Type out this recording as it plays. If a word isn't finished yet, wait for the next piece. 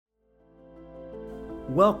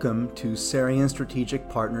Welcome to Sarian Strategic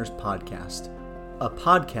Partners Podcast, a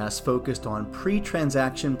podcast focused on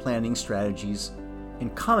pre-transaction planning strategies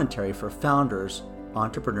and commentary for founders,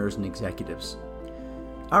 entrepreneurs, and executives.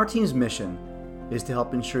 Our team's mission is to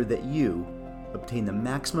help ensure that you obtain the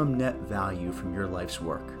maximum net value from your life's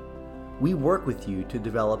work. We work with you to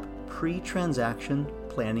develop pre-transaction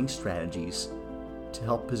planning strategies to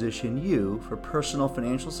help position you for personal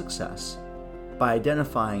financial success by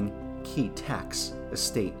identifying key tax,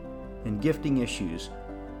 estate, and gifting issues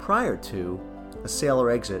prior to a sale or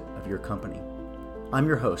exit of your company. I'm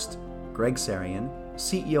your host, Greg Sarian,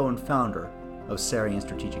 CEO and founder of Sarian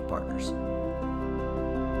Strategic Partners.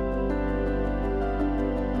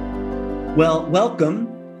 Well,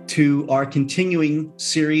 welcome to our continuing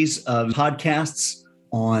series of podcasts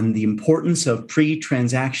on the importance of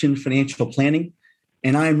pre-transaction financial planning.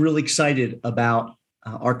 And I'm really excited about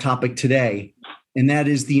our topic today. And that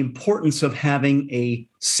is the importance of having a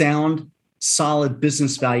sound, solid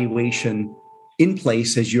business valuation in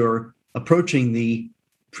place as you're approaching the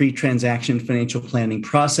pre-transaction financial planning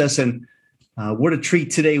process. And what a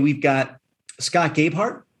treat today. We've got Scott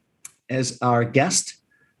Gabehart as our guest.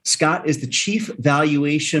 Scott is the Chief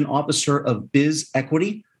Valuation Officer of Biz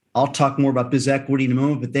Equity. I'll talk more about Biz Equity in a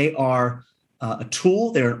moment, but they are a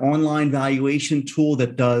tool. They're an online valuation tool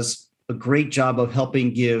that does a great job of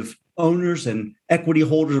helping give owners and equity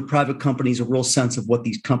holders of private companies a real sense of what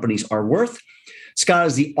these companies are worth. Scott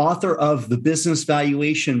is the author of the business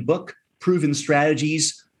valuation book, Proven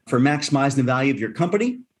Strategies for Maximizing the Value of Your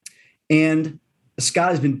Company. And Scott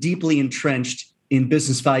has been deeply entrenched in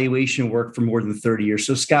business valuation work for more than 30 years.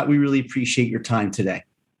 So Scott, we really appreciate your time today.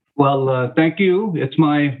 Well, thank you. It's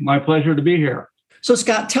my pleasure to be here. So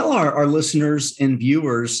Scott, tell our listeners and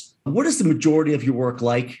viewers, what is the majority of your work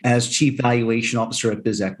like as Chief Valuation Officer at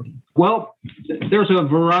Biz Equity? Well, there's a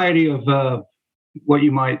variety of what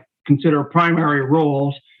you might consider primary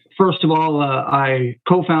roles. First of all, I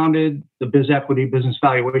co-founded the Biz Equity Business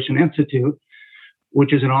Valuation Institute,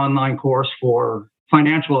 which is an online course for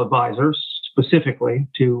financial advisors specifically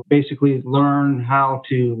to basically learn how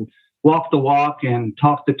to walk the walk and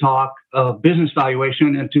talk the talk of business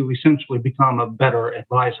valuation and to essentially become a better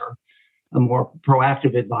advisor, a more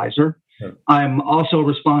proactive advisor. Sure. I'm also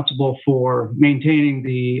responsible for maintaining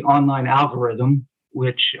the online algorithm,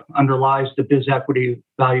 which underlies the Biz Equity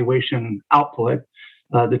valuation output,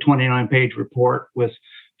 the 29-page report with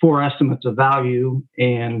 4 estimates of value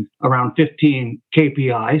and around 15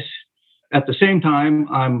 KPIs. At the same time,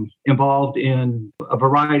 I'm involved in a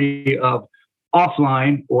variety of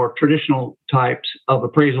offline or traditional types of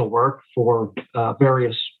appraisal work for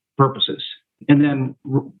various purposes. And then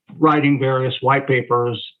writing various white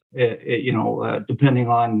papers, depending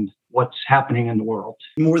on what's happening in the world.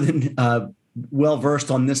 More than well-versed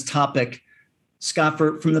on this topic, Scott,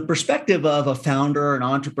 from the perspective of a founder, an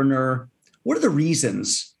entrepreneur, what are the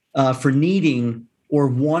reasons for needing or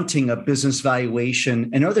wanting a business valuation?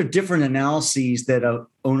 And are there different analyses that an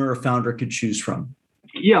owner or founder could choose from?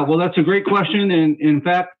 Yeah, well, that's a great question. And in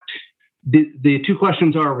fact, the two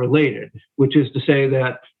questions are related, which is to say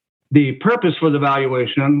that the purpose for the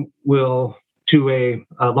valuation will, to a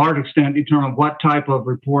large extent, determine what type of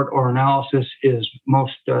report or analysis is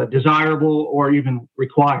most desirable or even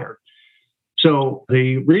required. So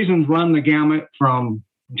the reasons run the gamut from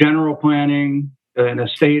general planning and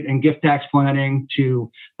estate and gift tax planning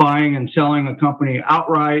to buying and selling a company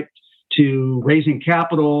outright to raising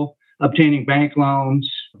capital, obtaining bank loans,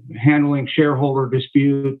 handling shareholder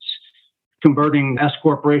disputes, converting S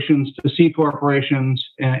corporations to C corporations,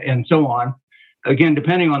 and so on. Again,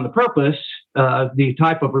 depending on the purpose, the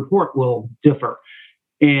type of report will differ.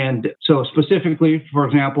 And so specifically, for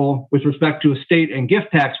example, with respect to estate and gift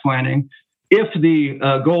tax planning, if the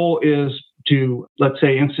goal is to, let's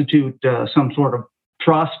say, institute some sort of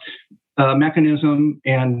trust mechanism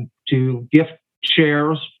and to gift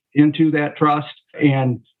shares into that trust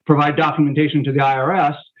and provide documentation to the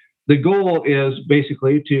IRS, the goal is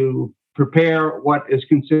basically to prepare what is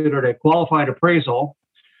considered a qualified appraisal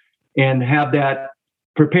and have that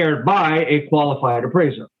prepared by a qualified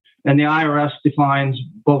appraiser. And the IRS defines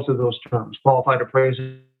both of those terms, qualified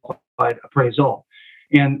appraiser, qualified appraisal.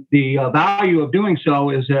 And the value of doing so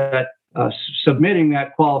is that submitting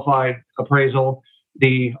that qualified appraisal,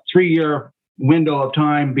 the 3-year window of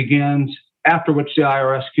time begins after which the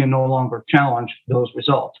IRS can no longer challenge those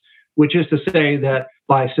results, which is to say that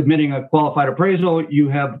by submitting a qualified appraisal, you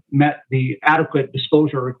have met the adequate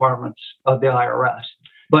disclosure requirements of the IRS.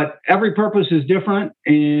 But every purpose is different,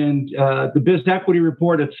 and the biz equity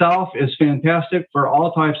report itself is fantastic for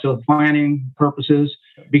all types of planning purposes,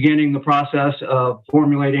 beginning the process of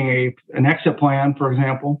formulating an exit plan, for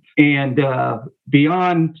example. And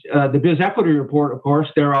beyond the biz equity report, of course,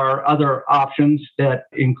 there are other options that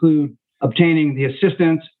include obtaining the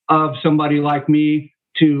assistance of somebody like me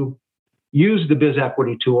to use the biz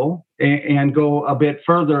equity tool and go a bit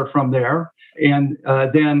further from there. And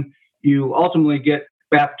then you ultimately get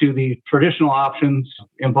back to the traditional options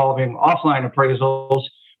involving offline appraisals,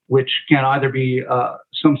 which can either be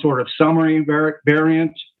some sort of summary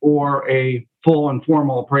variant or a full and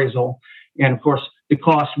formal appraisal. And of course, the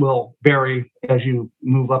cost will vary as you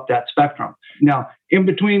move up that spectrum. Now, in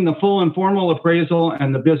between the full and formal appraisal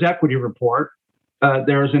and the biz equity report,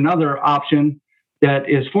 there's another option that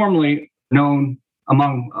is formally known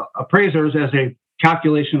among appraisers as a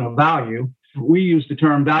calculation of value. We use the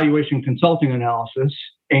term valuation consulting analysis,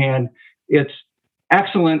 and it's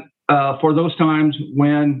excellent for those times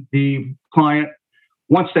when the client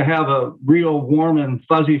wants to have a real warm and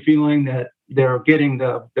fuzzy feeling that they're getting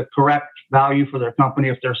the correct value for their company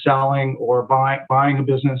if they're selling or buying a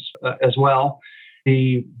business as well.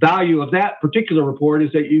 The value of that particular report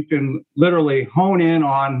is that you can literally hone in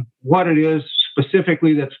on what it is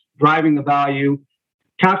specifically that's driving the value,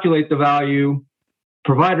 calculate the value,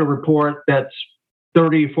 provide a report that's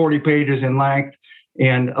 30, 40 pages in length,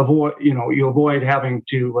 and you avoid having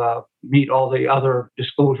to meet all the other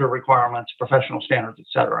disclosure requirements, professional standards, et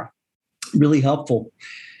cetera. Really helpful.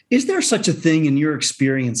 Is there such a thing in your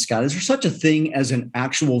experience, Scott? Is there such a thing as an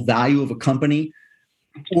actual value of a company,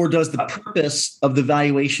 or does the purpose of the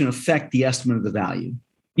valuation affect the estimate of the value?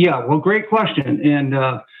 Yeah, well, great question. And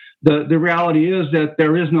the reality is that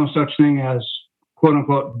there is no such thing as, quote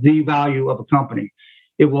unquote, the value of a company.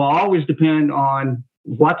 It will always depend on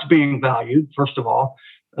what's being valued, first of all.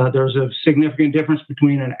 There's a significant difference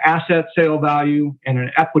between an asset sale value and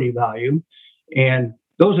an equity value. And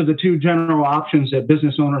those are the two general options that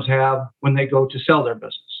business owners have when they go to sell their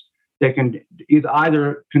business. They can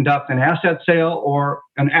either conduct an asset sale or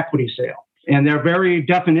an equity sale. And they're very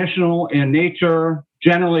definitional in nature,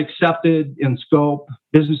 generally accepted in scope.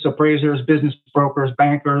 Business appraisers, business brokers,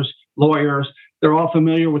 bankers, lawyers, they're all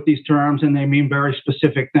familiar with these terms, and they mean very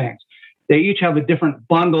specific things. They each have a different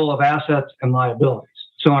bundle of assets and liabilities.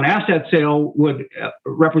 So an asset sale would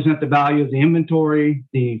represent the value of the inventory,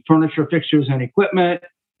 the furniture, fixtures, and equipment,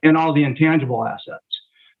 and all the intangible assets.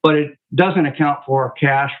 But it doesn't account for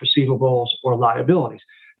cash, receivables, or liabilities.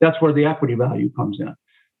 That's where the equity value comes in.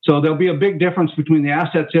 So there'll be a big difference between the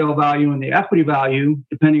asset sale value and the equity value,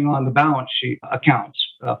 depending on the balance sheet accounts,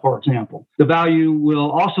 for example. The value will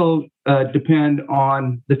also depend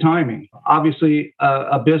on the timing. Obviously,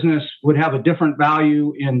 a business would have a different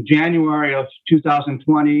value in January of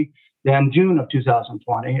 2020 than June of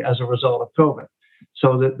 2020 as a result of COVID.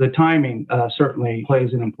 So the timing certainly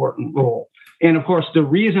plays an important role. And of course, the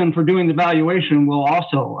reason for doing the valuation will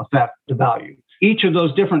also affect the value. Each of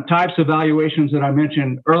those different types of valuations that I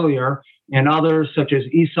mentioned earlier, and others such as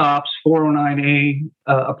ESOPs, 409A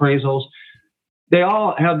appraisals, they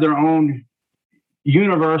all have their own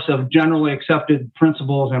universe of generally accepted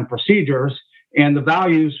principles and procedures, and the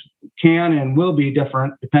values can and will be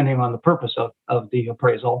different depending on the purpose of the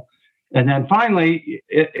appraisal. And then finally,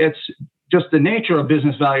 it's just the nature of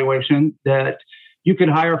business valuation that you could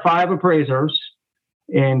hire 5 appraisers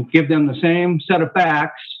and give them the same set of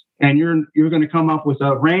facts, and you're going to come up with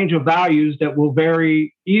a range of values that will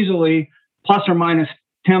vary easily plus or minus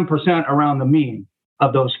 10% around the mean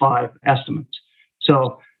of those 5 estimates.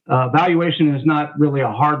 So valuation is not really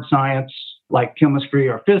a hard science like chemistry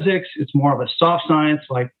or physics. It's more of a soft science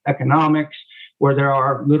like economics, where there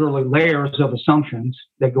are literally layers of assumptions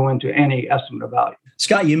that go into any estimate of value.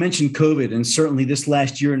 Scott, you mentioned COVID, and certainly this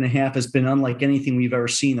last year and a half has been unlike anything we've ever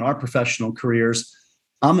seen in our professional careers.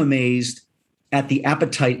 I'm amazed at the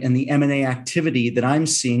appetite and the M&A activity that I'm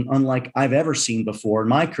seeing, unlike I've ever seen before in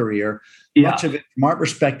my career. Yeah. Much of it, from our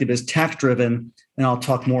perspective, is tax-driven, and I'll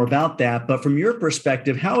talk more about that. But from your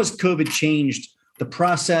perspective, how has COVID changed the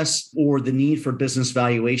process or the need for business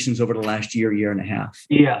valuations over the last year and a half?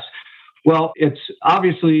 Yes. Well, it's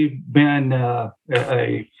obviously been a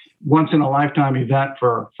once-in-a-lifetime event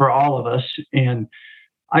for all of us. And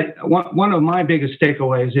one of my biggest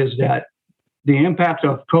takeaways is that the impact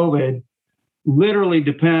of COVID literally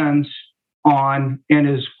depends on and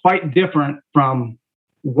is quite different from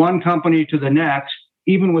one company to the next,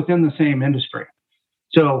 even within the same industry.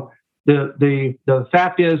 So the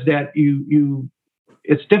fact is that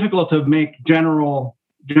it's difficult to make general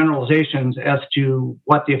generalizations as to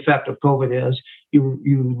what the effect of COVID is.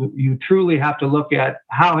 You truly have to look at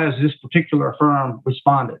how has this particular firm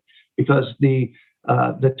responded, because the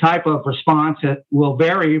type of response will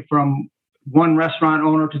vary from one restaurant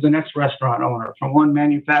owner to the next restaurant owner, from one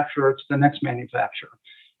manufacturer to the next manufacturer.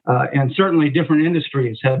 And certainly different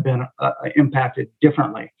industries have been impacted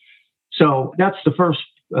differently. So that's the first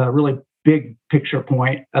really big picture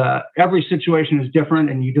point. Every situation is different,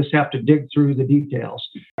 and you just have to dig through the details.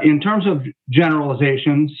 In terms of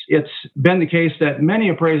generalizations, it's been the case that many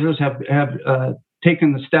appraisers have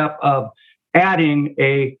taken the step of adding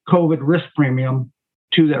a COVID risk premium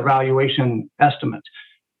to their valuation estimate,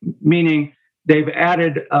 meaning they've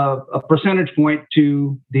added a percentage point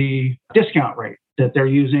to the discount rate that they're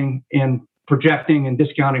using in projecting and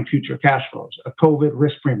discounting future cash flows, a COVID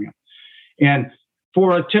risk premium. And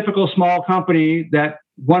for a typical small company, that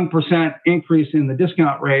 1% increase in the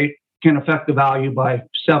discount rate can affect the value by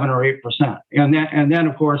 7 or 8%. And then,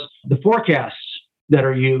 of course, the forecasts that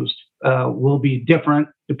are used will be different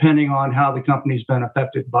depending on how the company's been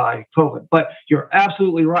affected by COVID. But you're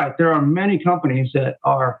absolutely right. There are many companies that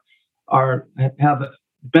have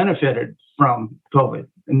benefited from COVID,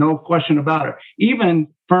 no question about it. Even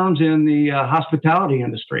firms in the hospitality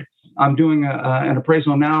industry. I'm doing an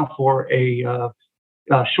appraisal now for a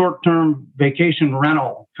short-term vacation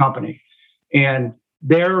rental company, and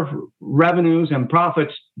their revenues and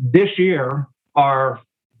profits this year are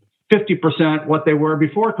 50% what they were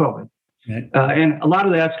before COVID. Right. And a lot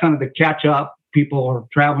of that's kind of the catch up. People are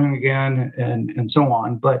traveling again and so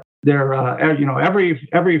on. But they're,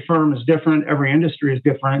 every firm is different. Every industry is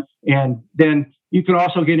different. And then you can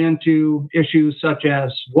also get into issues such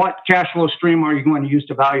as what cash flow stream are you going to use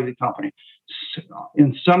to value the company?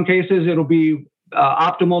 In some cases, it'll be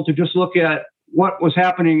optimal to just look at what was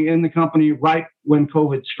happening in the company right when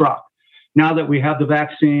COVID struck. Now that we have the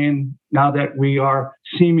vaccine, now that we are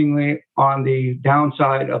seemingly on the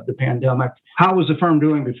downside of the pandemic, how was the firm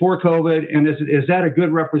doing before COVID? And is that a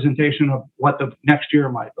good representation of what the next year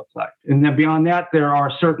might look like? And then beyond that, there are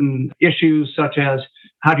certain issues such as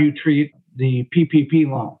how do you treat the PPP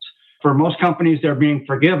loans? For most companies, they're being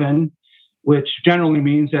forgiven, which generally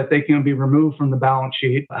means that they can be removed from the balance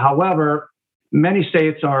sheet. However, many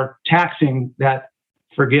states are taxing that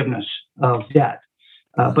forgiveness of debt.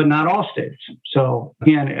 But not all states. So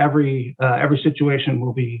again, every situation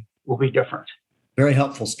will be different. Very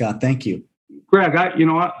helpful, Scott. Thank you, Greg.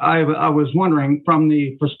 I was wondering, from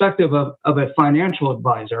the perspective of a financial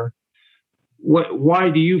advisor,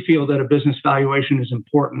 why do you feel that a business valuation is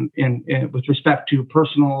important with respect to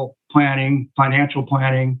personal planning, financial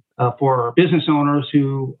planning for business owners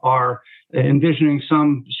who are envisioning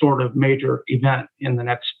some sort of major event in the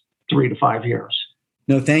next 3 to 5 years?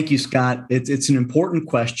 No, thank you, Scott. It's an important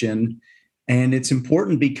question, and it's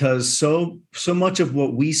important because so much of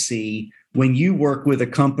what we see when you work with a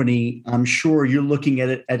company, I'm sure you're looking at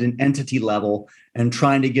it at an entity level and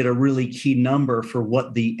trying to get a really key number for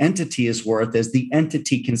what the entity is worth as the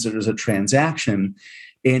entity considers a transaction.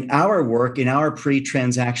 In our work, in our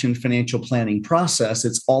pre-transaction financial planning process,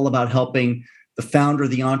 it's all about helping the founder,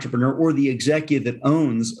 the entrepreneur, or the executive that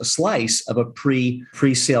owns a slice of a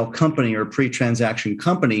pre-sale company or pre-transaction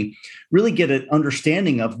company really get an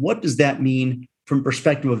understanding of what does that mean from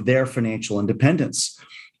perspective of their financial independence.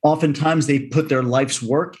 Oftentimes, they put their life's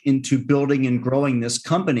work into building and growing this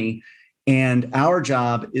company, and our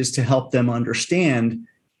job is to help them understand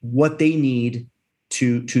what they need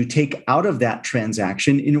to take out of that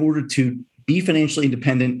transaction in order to be financially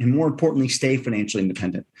independent and, more importantly, stay financially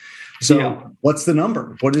independent. So What's the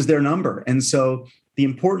number? What is their number? And so the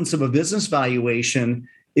importance of a business valuation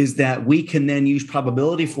is that we can then use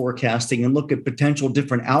probability forecasting and look at potential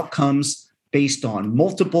different outcomes based on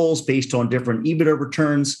multiples, based on different EBITDA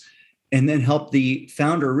returns, and then help the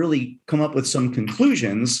founder really come up with some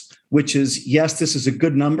conclusions, which is, yes, this is a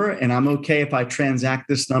good number, and I'm okay if I transact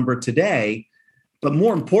this number today. But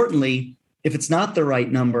more importantly, if it's not the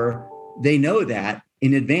right number, they know that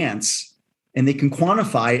in advance, and they can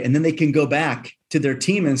quantify it, and then they can go back to their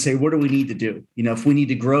team and say, what do we need to do? If we need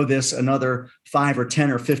to grow this another 5 or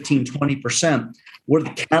 10 or 15, 20%, what are the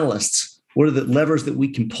catalysts? What are the levers that we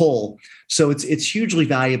can pull? So it's hugely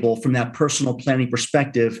valuable from that personal planning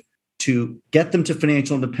perspective to get them to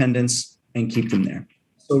financial independence and keep them there.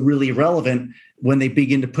 So really relevant when they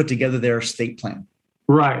begin to put together their estate plan.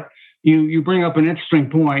 Right. You bring up an interesting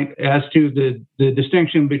point as to the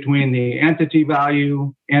distinction between the entity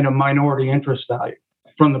value and a minority interest value.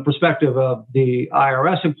 From the perspective of the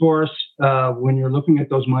IRS, of course, when you're looking at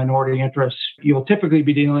those minority interests, you'll typically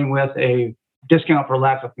be dealing with a discount for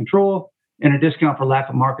lack of control and a discount for lack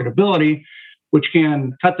of marketability. which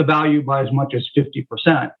can cut the value by as much as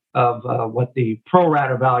 50% of what the pro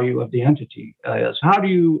rata value of the entity is. How do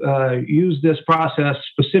you use this process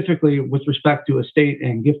specifically with respect to estate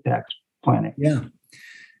and gift tax planning?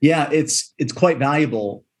 Yeah, it's quite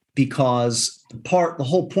valuable because the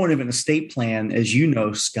whole point of an estate plan, as you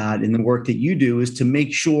know, Scott, in the work that you do, is to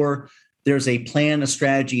make sure there's a plan, a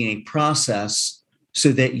strategy, and a process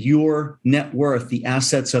so that your net worth, the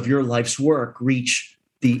assets of your life's work, reach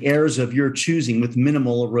the heirs of your choosing with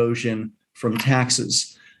minimal erosion from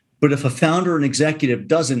taxes. But if a founder and executive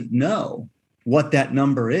doesn't know what that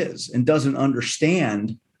number is and doesn't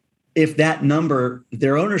understand if that number,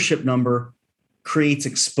 their ownership number, creates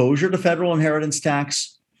exposure to federal inheritance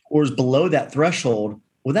tax or is below that threshold,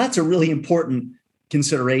 well, that's a really important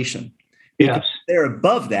consideration. Yes. If they're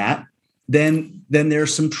above that, then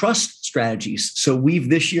there's some trust strategies. So we've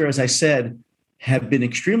this year, as I said, have been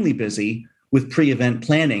extremely busy with pre-event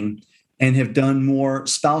planning and have done more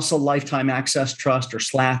spousal lifetime access trust or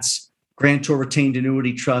SLATs, grantor retained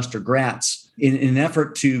annuity trust or GRATs in an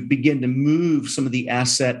effort to begin to move some of the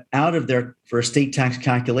asset out of there for estate tax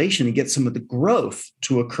calculation and get some of the growth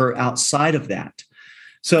to occur outside of that.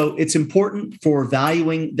 So it's important for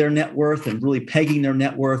valuing their net worth and really pegging their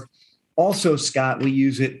net worth. Also, Scott, we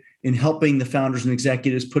use it in helping the founders and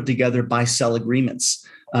executives put together buy-sell agreements.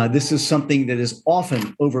 This is something that is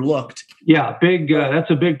often overlooked. Yeah,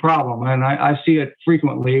 that's a big problem. And I see it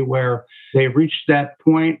frequently where they reach that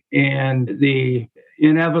point and the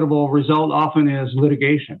inevitable result often is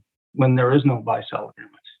litigation when there is no buy-sell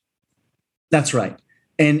agreement. That's right.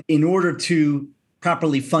 And in order to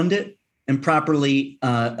properly fund it and properly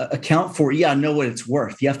account for it, know what it's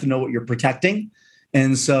worth. You have to know what you're protecting.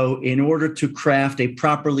 And so in order to craft a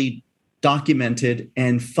properly documented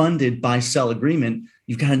and funded buy-sell agreement,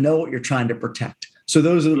 you've got to know what you're trying to protect. So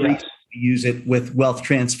those are the reasons we use it with wealth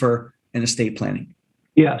transfer and estate planning.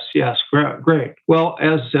 Yes, great. Well,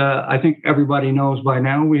 as I think everybody knows by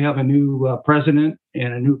now, we have a new president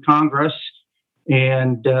and a new Congress,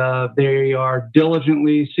 and they are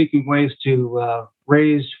diligently seeking ways to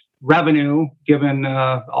raise revenue given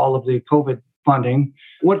all of the COVID funding.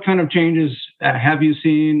 What kind of changes have you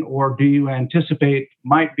seen or do you anticipate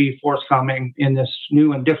might be forthcoming in this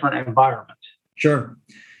new and different environment? Sure.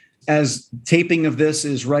 As taping of this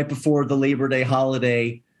is right before the Labor Day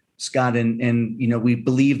holiday, Scott, and we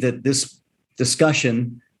believe that this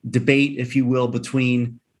debate, if you will,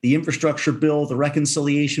 between the infrastructure bill, the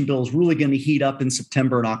reconciliation bill is really going to heat up in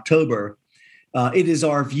September and October. It is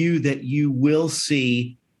our view that you will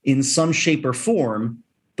see in some shape or form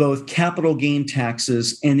both capital gain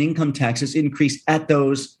taxes and income taxes increase at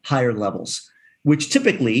those higher levels, which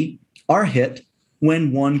typically are hit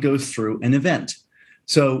when one goes through an event.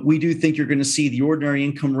 So we do think you're going to see the ordinary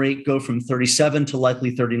income rate go from 37 to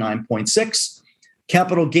likely 39.6.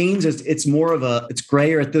 Capital gains, it's more of it's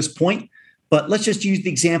grayer at this point, but let's just use the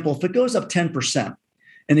example. If it goes up 10%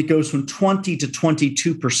 and it goes from 20 to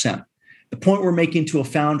 22%, the point we're making to a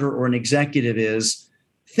founder or an executive is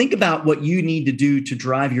think about what you need to do to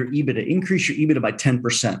drive your EBITDA, increase your EBITDA by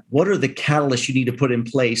 10%. What are the catalysts you need to put in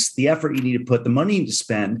place, the effort you need to put, the money you need to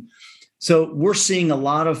spend? So we're seeing a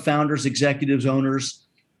lot of founders, executives, owners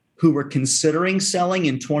who were considering selling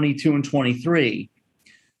in 22 and 23,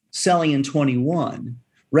 selling in 21,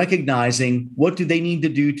 recognizing what do they need to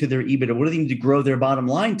do to their EBITDA? What do they need to grow their bottom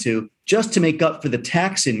line to just to make up for the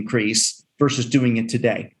tax increase versus doing it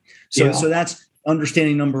today? So that's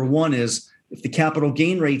understanding number one is if the capital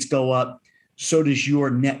gain rates go up, so does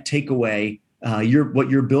your net takeaway. What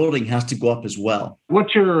you're building has to go up as well.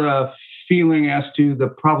 What's your feeling as to the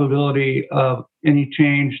probability of any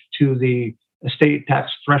change to the estate tax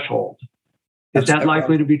threshold? Is that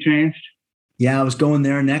likely to be changed? Yeah, I was going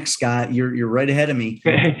there next, Scott. You're right ahead of me.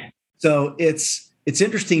 Okay. So it's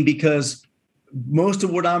interesting because most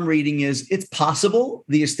of what I'm reading is it's possible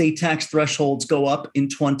the estate tax thresholds go up in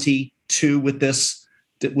 22 with this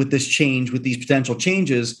change, with these potential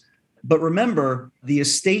changes. But remember, the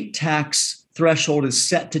estate tax threshold is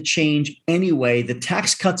set to change anyway. The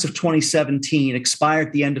tax cuts of 2017 expire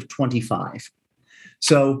at the end of 25.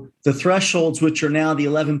 So the thresholds, which are now the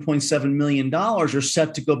 $11.7 million, are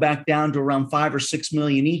set to go back down to around 5 or 6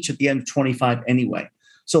 million each at the end of 25 anyway.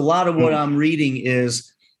 So a lot of what I'm reading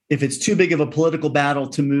is if it's too big of a political battle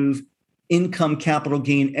to move income, capital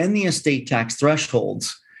gain, and the estate tax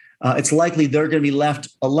thresholds, it's likely they're going to be left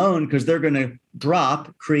alone because they're going to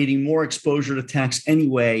drop, creating more exposure to tax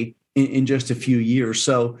anyway in just a few years.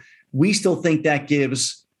 So we still think that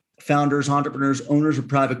gives founders, entrepreneurs, owners of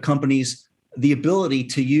private companies the ability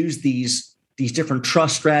to use these different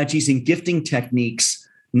trust strategies and gifting techniques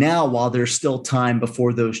now while there's still time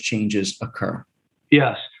before those changes occur.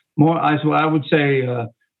 Yes, more. I would say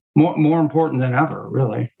more important than ever.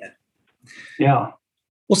 Really. Yeah.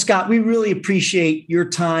 Well, Scott, we really appreciate your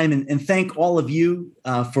time and thank all of you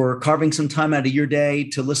for carving some time out of your day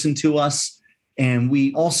to listen to us. And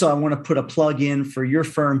I want to put a plug in for your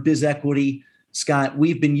firm, Biz Equity. Scott,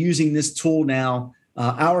 we've been using this tool now.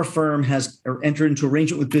 Our firm has entered into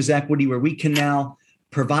arrangement with Biz Equity where we can now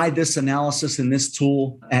provide this analysis and this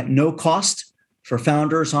tool at no cost for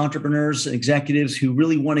founders, entrepreneurs, executives who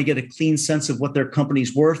really want to get a clean sense of what their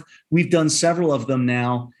company's worth. We've done several of them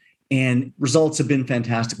now, and results have been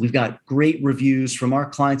fantastic. We've got great reviews from our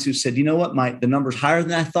clients who said, you know what, the number's higher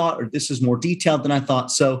than I thought, or this is more detailed than I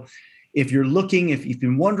thought. So if you're looking, if you've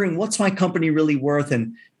been wondering, what's my company really worth?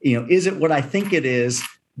 And, is it what I think it is?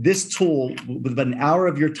 This tool with about an hour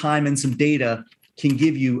of your time and some data can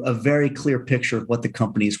give you a very clear picture of what the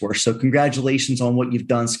company is worth. So congratulations on what you've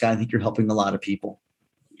done, Scott. I think you're helping a lot of people.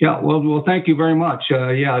 Yeah, well, thank you very much.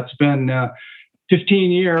 It's been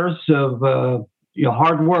 15 years of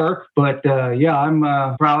hard work, but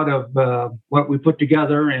I'm proud of what we put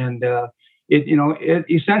together, and it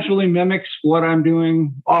essentially mimics what I'm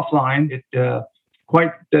doing offline. It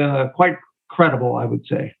quite credible, I would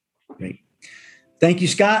say. Great. Thank you,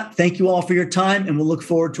 Scott. Thank you all for your time, and we'll look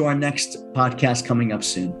forward to our next podcast coming up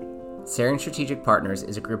soon. Sarian Strategic Partners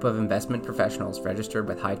is a group of investment professionals registered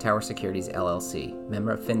with Hightower Securities, LLC,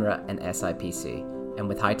 member of FINRA and SIPC, and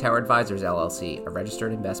with Hightower Advisors, LLC, a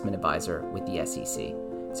registered investment advisor with the SEC.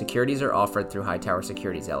 Securities are offered through Hightower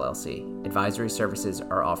Securities, LLC. Advisory services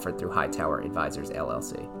are offered through Hightower Advisors,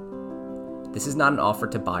 LLC. This is not an offer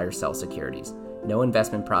to buy or sell securities. No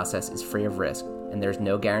investment process is free of risk, and there is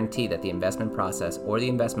no guarantee that the investment process or the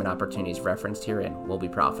investment opportunities referenced herein will be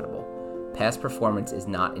profitable. Past performance is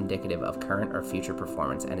not indicative of current or future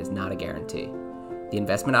performance and is not a guarantee. The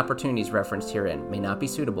investment opportunities referenced herein may not be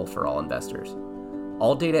suitable for all investors.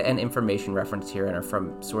 All data and information referenced herein are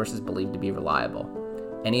from sources believed to be reliable.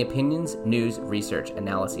 Any opinions, news, research,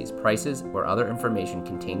 analyses, prices, or other information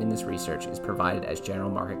contained in this research is provided as general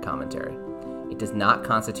market commentary. It does not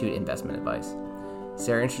constitute investment advice.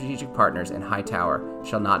 Sarian Strategic Partners and Hightower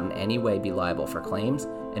shall not in any way be liable for claims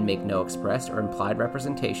and make no expressed or implied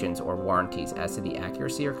representations or warranties as to the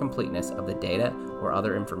accuracy or completeness of the data or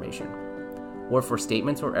other information, or for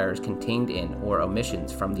statements or errors contained in or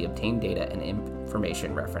omissions from the obtained data and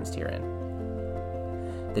information referenced herein.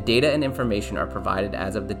 The data and information are provided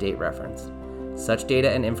as of the date referenced. Such data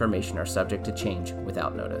and information are subject to change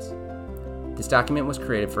without notice. This document was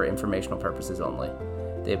created for informational purposes only.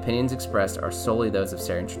 The opinions expressed are solely those of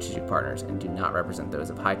Sarian Strategic Partners and do not represent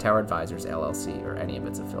those of Hightower Advisors, LLC, or any of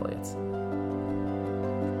its affiliates.